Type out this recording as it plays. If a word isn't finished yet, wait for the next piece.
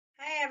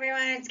Hi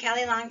everyone, it's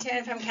Kelly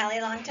Longtin from Kelly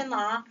Longtin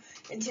Law,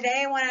 and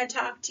today I want to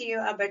talk to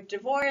you about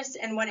divorce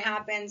and what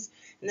happens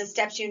and the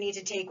steps you need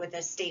to take with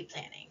estate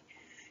planning.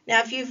 Now,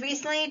 if you've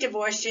recently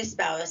divorced your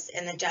spouse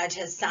and the judge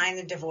has signed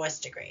the divorce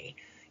decree,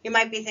 you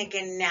might be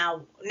thinking,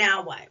 now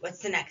what?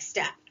 What's the next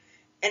step?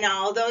 And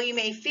although you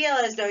may feel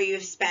as though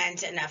you've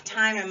spent enough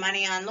time and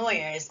money on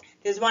lawyers,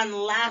 there's one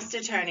last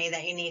attorney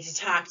that you need to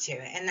talk to,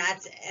 and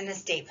that's an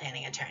estate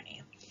planning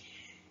attorney.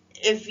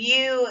 If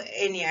you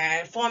and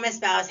your former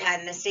spouse had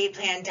an estate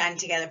plan done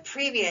together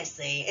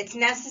previously, it's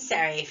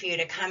necessary for you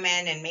to come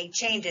in and make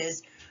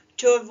changes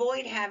to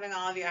avoid having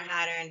all of your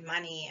hard-earned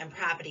money and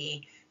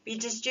property be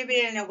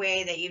distributed in a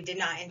way that you did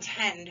not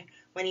intend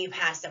when you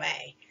passed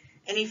away.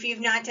 And if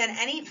you've not done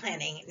any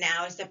planning,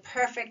 now is the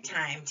perfect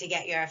time to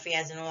get your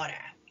affairs in order.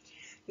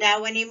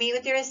 Now, when you meet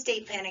with your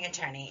estate planning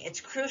attorney,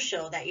 it's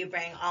crucial that you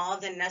bring all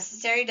of the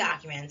necessary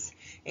documents,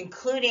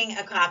 including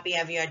a copy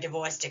of your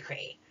divorce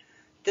decree.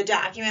 The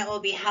document will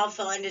be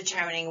helpful in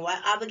determining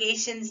what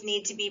obligations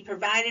need to be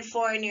provided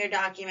for in your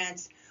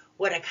documents,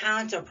 what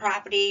accounts or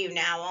property you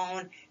now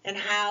own, and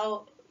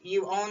how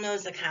you own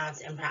those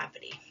accounts and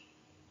property.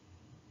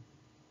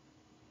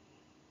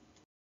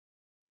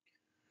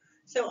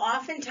 So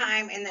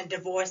oftentimes in the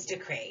divorce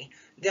decree,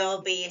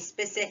 there'll be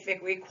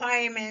specific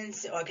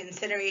requirements or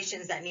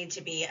considerations that need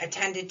to be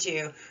attended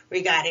to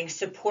regarding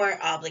support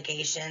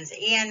obligations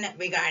and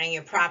regarding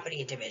your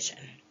property division.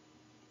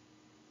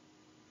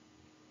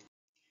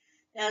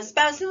 Now,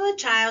 spousal or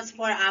child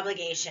support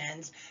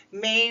obligations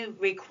may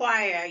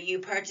require you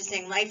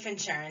purchasing life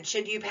insurance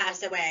should you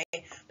pass away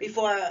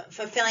before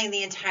fulfilling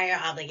the entire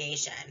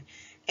obligation.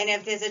 And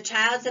if there's a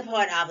child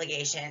support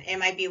obligation, it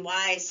might be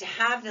wise to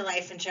have the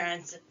life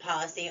insurance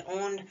policy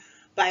owned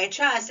by a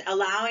trust,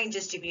 allowing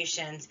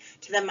distributions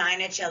to the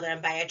minor children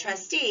by a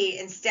trustee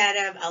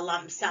instead of a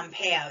lump sum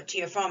payout to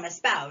your former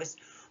spouse,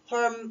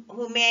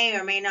 who may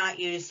or may not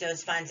use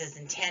those funds as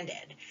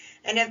intended.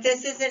 And if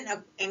this isn't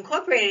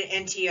incorporated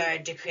into your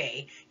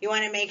decree, you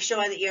want to make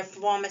sure that your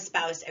former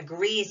spouse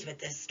agrees with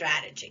this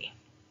strategy.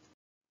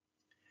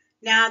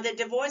 Now, the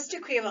divorce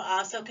decree will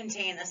also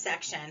contain a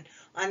section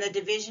on the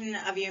division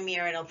of your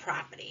marital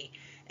property.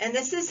 And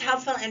this is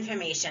helpful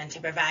information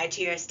to provide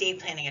to your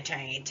estate planning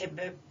attorney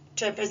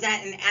to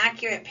present an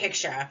accurate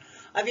picture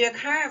of your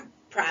current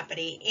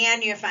property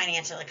and your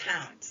financial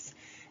accounts.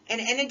 And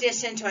in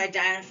addition to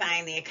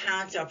identifying the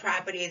accounts or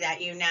property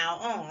that you now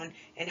own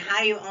and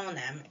how you own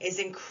them is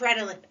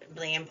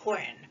incredibly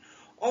important.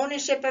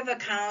 Ownership of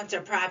accounts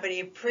or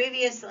property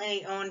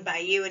previously owned by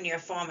you and your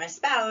former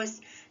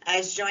spouse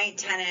as joint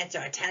tenants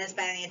or tenants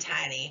by the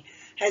entirety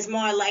has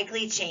more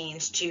likely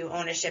changed to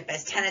ownership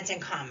as tenants in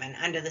common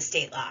under the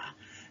state law.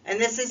 And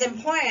this is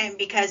important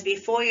because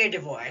before your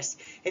divorce,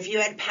 if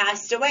you had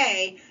passed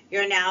away,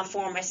 your now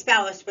former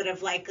spouse would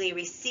have likely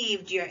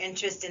received your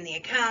interest in the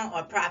account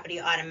or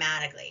property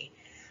automatically.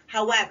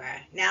 However,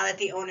 now that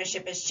the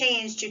ownership has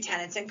changed to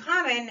tenants in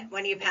common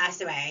when you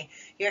pass away,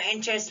 your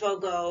interest will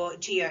go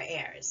to your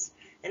heirs.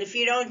 And if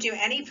you don't do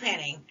any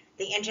planning,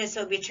 the interest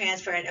will be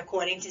transferred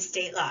according to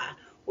state law,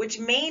 which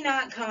may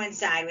not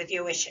coincide with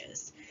your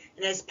wishes.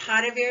 And as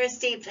part of your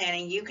estate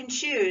planning, you can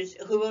choose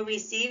who will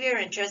receive your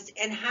interest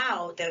and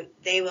how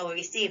they will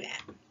receive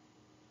it.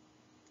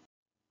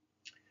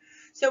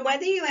 So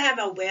whether you have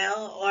a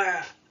will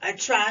or a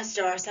trust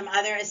or some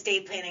other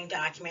estate planning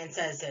documents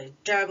as a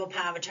durable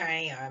power of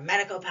attorney or a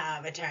medical power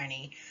of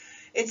attorney,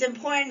 it's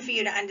important for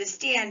you to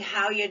understand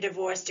how your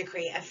divorce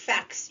decree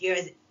affects your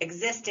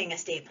existing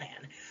estate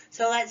plan.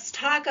 So let's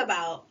talk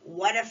about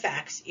what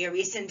effects your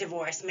recent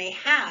divorce may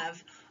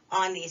have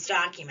on these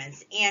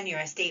documents and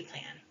your estate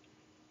plan.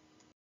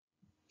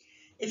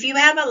 If you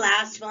have a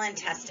last will and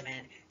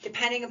testament,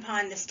 depending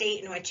upon the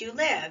state in which you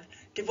live,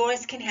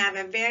 divorce can have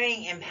a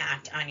varying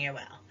impact on your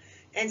will.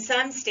 In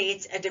some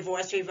states, a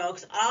divorce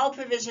revokes all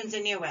provisions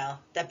in your will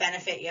that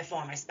benefit your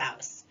former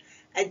spouse.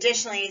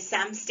 Additionally,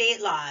 some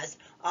state laws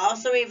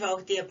also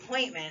revoke the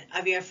appointment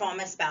of your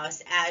former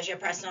spouse as your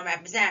personal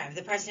representative,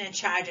 the person in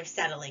charge of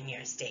settling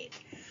your estate.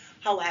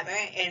 However,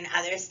 in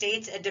other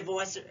states, a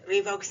divorce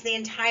revokes the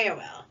entire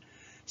will.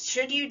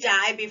 Should you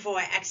die before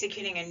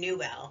executing a new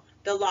will,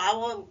 the law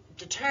will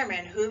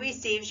determine who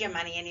receives your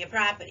money and your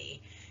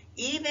property,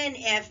 even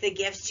if the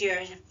gifts to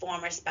your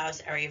former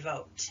spouse are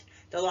revoked.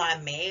 The law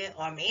may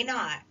or may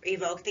not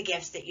revoke the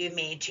gifts that you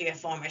made to your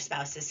former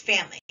spouse's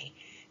family,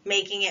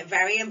 making it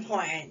very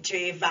important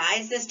to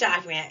revise this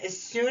document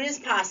as soon as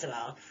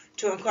possible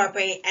to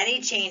incorporate any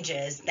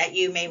changes that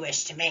you may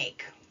wish to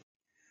make.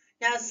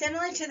 Now,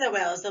 similar to the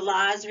wills, the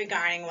laws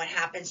regarding what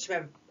happens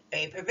to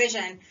a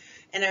provision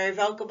in a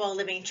revocable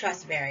living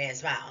trust vary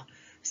as well.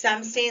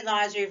 Some state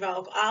laws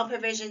revoke all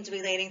provisions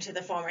relating to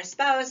the former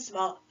spouse,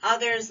 while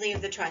others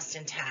leave the trust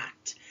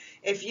intact.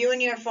 If you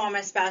and your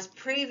former spouse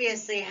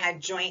previously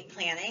had joint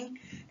planning,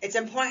 it's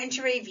important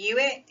to review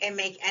it and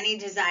make any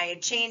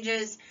desired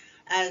changes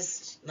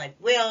as like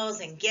wills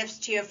and gifts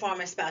to your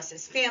former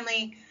spouse's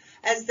family,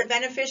 as the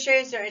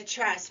beneficiaries or a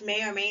trust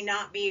may or may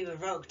not be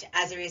revoked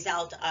as a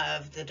result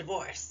of the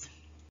divorce.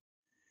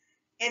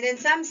 And in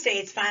some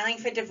states, filing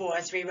for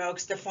divorce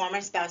revokes the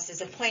former spouse's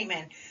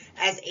appointment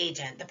as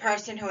agent, the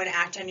person who would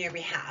act on your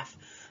behalf,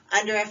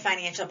 under a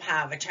financial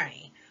power of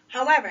attorney.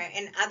 However,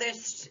 in other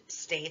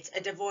states, a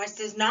divorce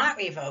does not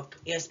revoke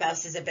your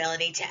spouse's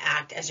ability to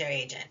act as your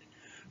agent.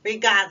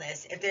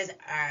 Regardless, if there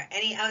are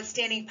any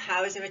outstanding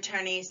powers of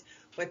attorneys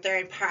with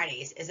third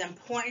parties, it's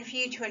important for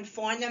you to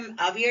inform them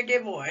of your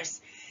divorce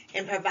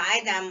and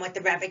provide them with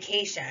the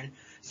revocation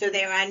so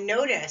they are on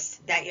notice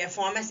that your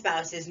former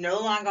spouse is no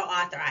longer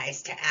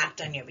authorized to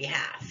act on your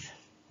behalf.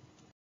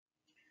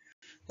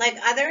 Like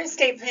other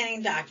estate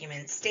planning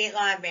documents, state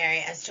law vary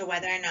as to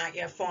whether or not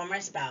your former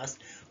spouse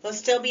will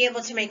still be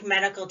able to make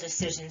medical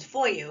decisions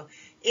for you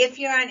if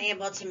you're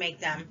unable to make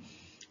them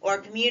or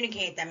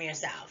communicate them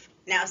yourself.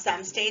 Now,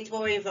 some states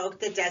will revoke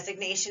the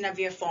designation of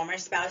your former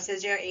spouse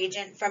as your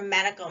agent for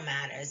medical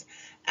matters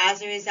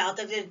as a result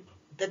of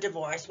the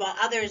divorce, while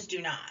others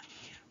do not.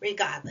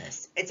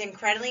 Regardless, it's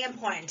incredibly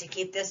important to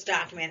keep this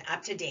document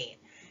up to date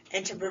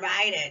and to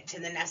provide it to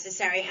the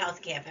necessary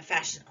healthcare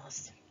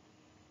professionals.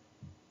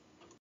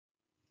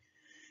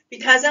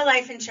 Because a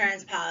life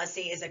insurance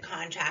policy is a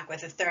contract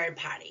with a third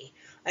party,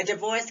 a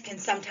divorce can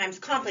sometimes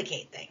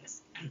complicate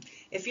things.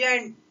 If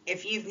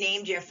you've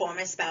named your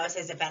former spouse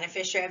as a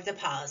beneficiary of the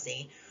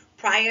policy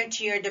prior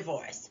to your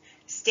divorce,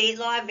 state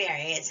law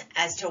varies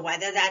as to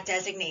whether that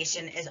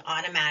designation is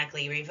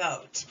automatically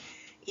revoked.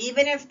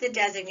 Even if the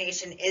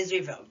designation is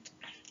revoked,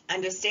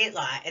 under state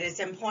law, it is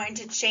important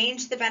to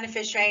change the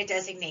beneficiary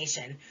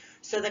designation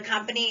so the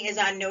company is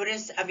on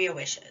notice of your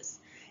wishes.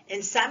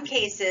 In some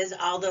cases,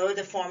 although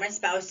the former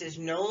spouse is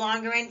no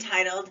longer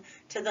entitled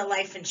to the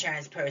life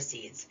insurance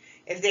proceeds,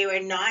 if they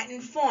were not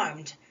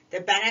informed, the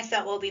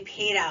benefit will be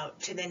paid out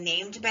to the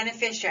named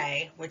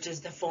beneficiary, which is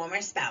the former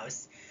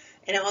spouse,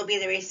 and it will be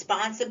the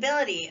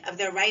responsibility of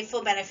the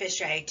rightful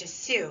beneficiary to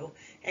sue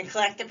and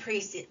collect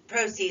the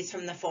proceeds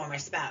from the former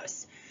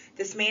spouse.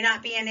 This may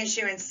not be an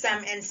issue in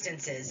some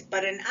instances,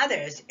 but in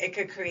others, it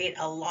could create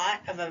a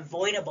lot of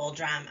avoidable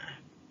drama.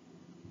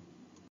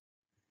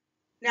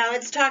 Now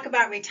let's talk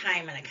about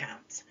retirement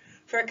accounts.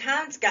 For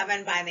accounts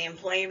governed by the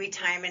Employee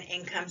Retirement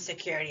Income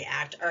Security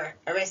Act, or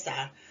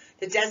ERISA,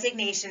 the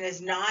designation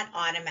is not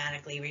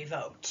automatically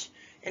revoked.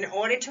 In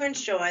order to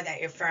ensure that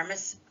your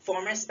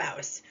former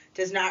spouse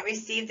does not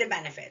receive the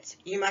benefits,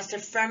 you must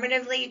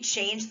affirmatively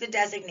change the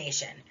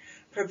designation,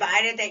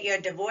 provided that your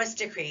divorce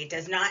decree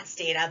does not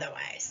state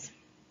otherwise.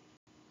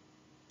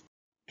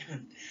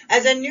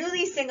 As a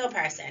newly single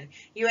person,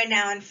 you are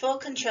now in full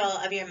control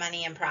of your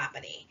money and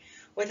property.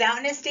 Without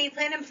an estate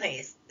plan in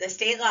place, the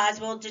state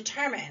laws will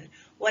determine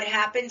what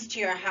happens to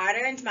your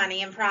hard-earned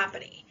money and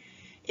property.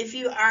 If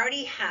you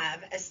already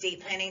have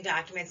estate planning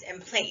documents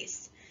in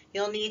place,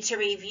 you'll need to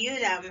review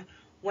them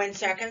when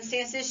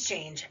circumstances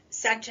change,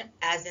 such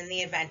as in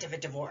the event of a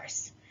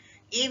divorce.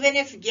 Even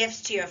if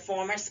gifts to your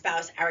former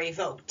spouse are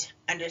revoked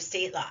under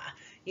state law,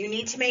 you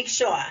need to make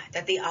sure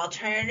that the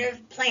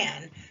alternative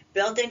plan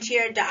built into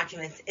your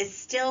documents is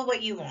still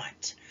what you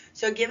want.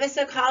 So give us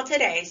a call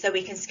today so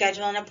we can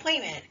schedule an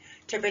appointment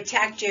to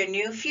protect your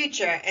new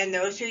future and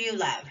those who you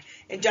love.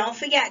 And don't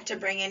forget to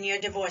bring in your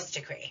divorce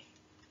decree.